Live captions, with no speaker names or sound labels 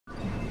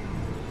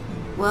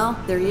Well,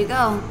 there you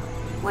go.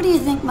 What do you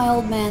think my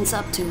old man's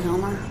up to,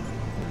 Helmer?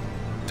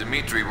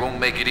 Dmitri won't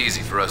make it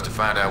easy for us to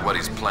find out what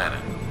he's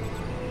planning.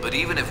 But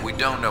even if we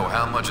don't know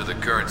how much of the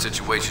current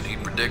situation he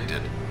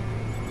predicted,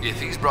 if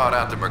he's brought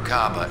out the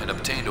Merkabah and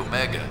obtained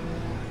Omega,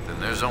 then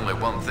there's only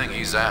one thing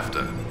he's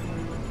after.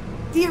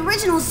 The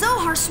original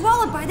Zohar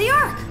swallowed by the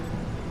Ark!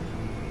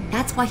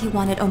 That's why he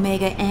wanted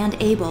Omega and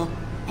Abel,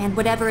 and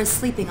whatever is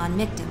sleeping on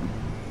Mictum.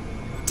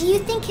 Do you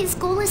think his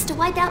goal is to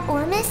wipe out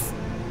Ormus?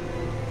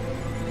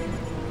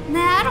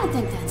 Nah, I don't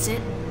think that's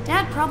it.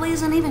 Dad probably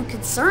isn't even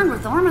concerned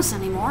with Ormus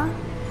anymore.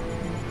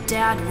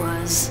 Dad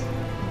was.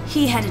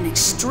 He had an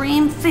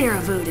extreme fear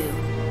of voodoo.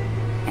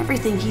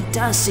 Everything he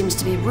does seems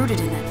to be rooted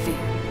in that fear.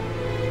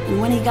 And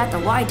when he got the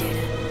Y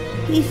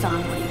data, he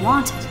found what he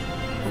wanted,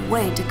 a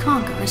way to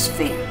conquer his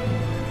fear.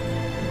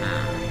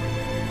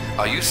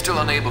 Are you still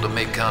unable to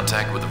make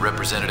contact with the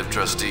representative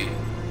trustee?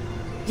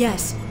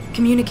 Yes,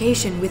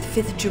 communication with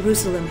 5th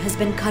Jerusalem has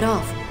been cut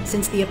off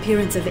since the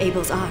appearance of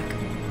Abel's Ark.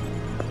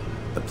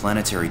 The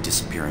planetary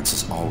disappearance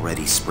is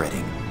already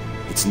spreading.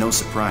 It's no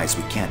surprise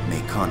we can't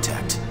make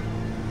contact.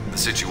 The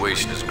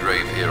situation is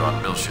grave here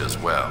on Miltia as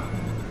well.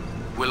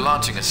 We're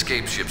launching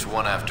escape ships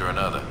one after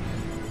another,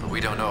 but we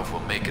don't know if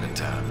we'll make it in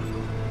time.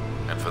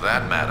 And for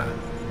that matter,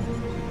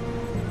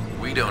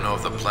 we don't know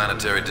if the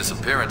planetary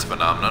disappearance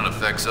phenomenon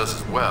affects us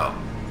as well.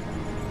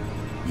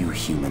 You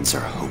humans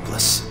are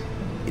hopeless.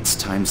 It's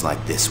times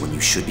like this when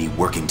you should be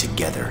working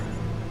together.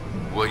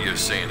 What you're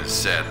saying is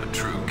sad but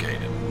true,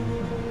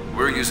 Canaan.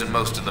 We're using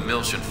most of the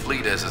Miltian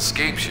fleet as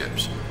escape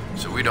ships,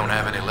 so we don't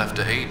have any left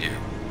to aid you.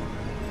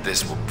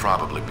 This will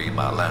probably be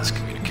my last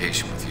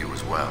communication with you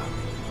as well.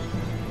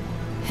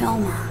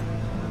 Helmer.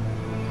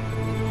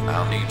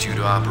 I'll need you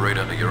to operate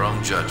under your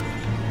own judgment.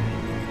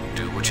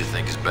 Do what you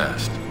think is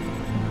best.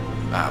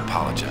 I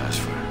apologize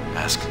for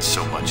asking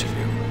so much of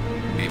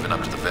you, even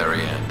up to the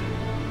very end.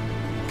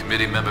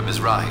 Committee member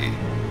Mizrahi,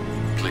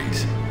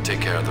 please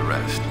take care of the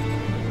rest.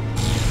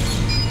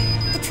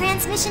 The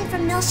transmission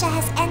from Miltia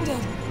has ended.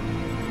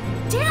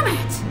 Damn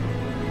it!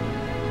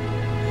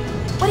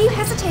 What are you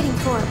hesitating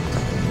for?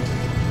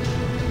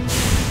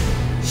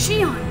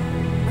 Shion,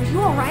 are you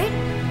alright?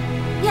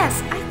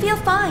 Yes, I feel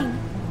fine.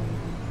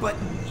 But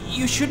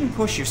you shouldn't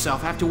push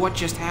yourself after what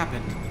just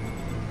happened.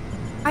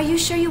 Are you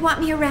sure you want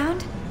me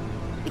around?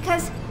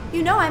 Because,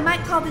 you know, I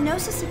might call the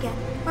Gnosis again,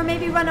 or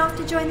maybe run off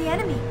to join the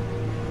enemy.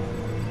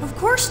 Of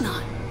course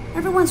not.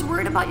 Everyone's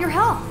worried about your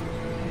health.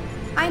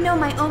 I know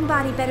my own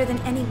body better than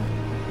anyone.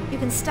 You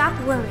can stop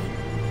worrying.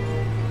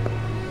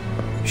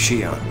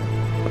 Shion.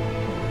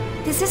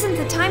 This isn't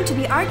the time to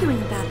be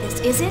arguing about this,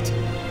 is it?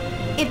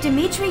 If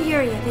Dmitri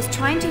Yuriev is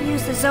trying to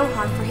use the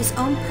Zohar for his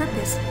own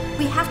purpose,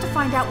 we have to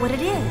find out what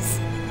it is.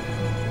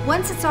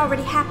 Once it's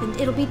already happened,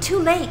 it'll be too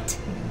late.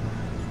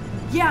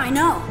 Yeah, I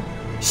know.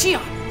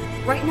 Shion,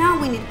 right now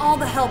we need all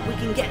the help we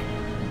can get.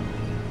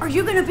 Are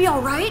you gonna be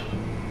alright?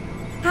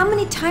 How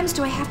many times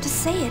do I have to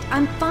say it?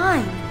 I'm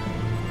fine.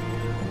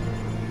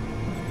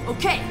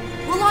 Okay,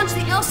 we'll launch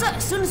the Elsa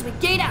as soon as we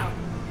gate out.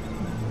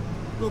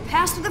 We'll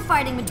pass through the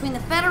fighting between the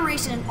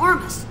Federation and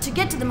Ormus to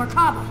get to the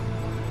Merkabah.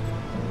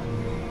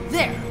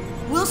 There,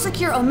 we'll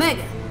secure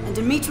Omega, and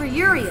Dmitri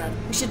Yuriev,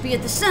 who should be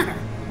at the center.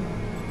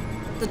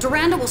 The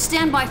Durandal will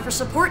stand by for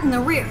support in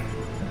the rear.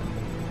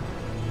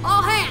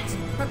 All hands,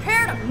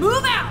 prepare to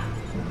move out!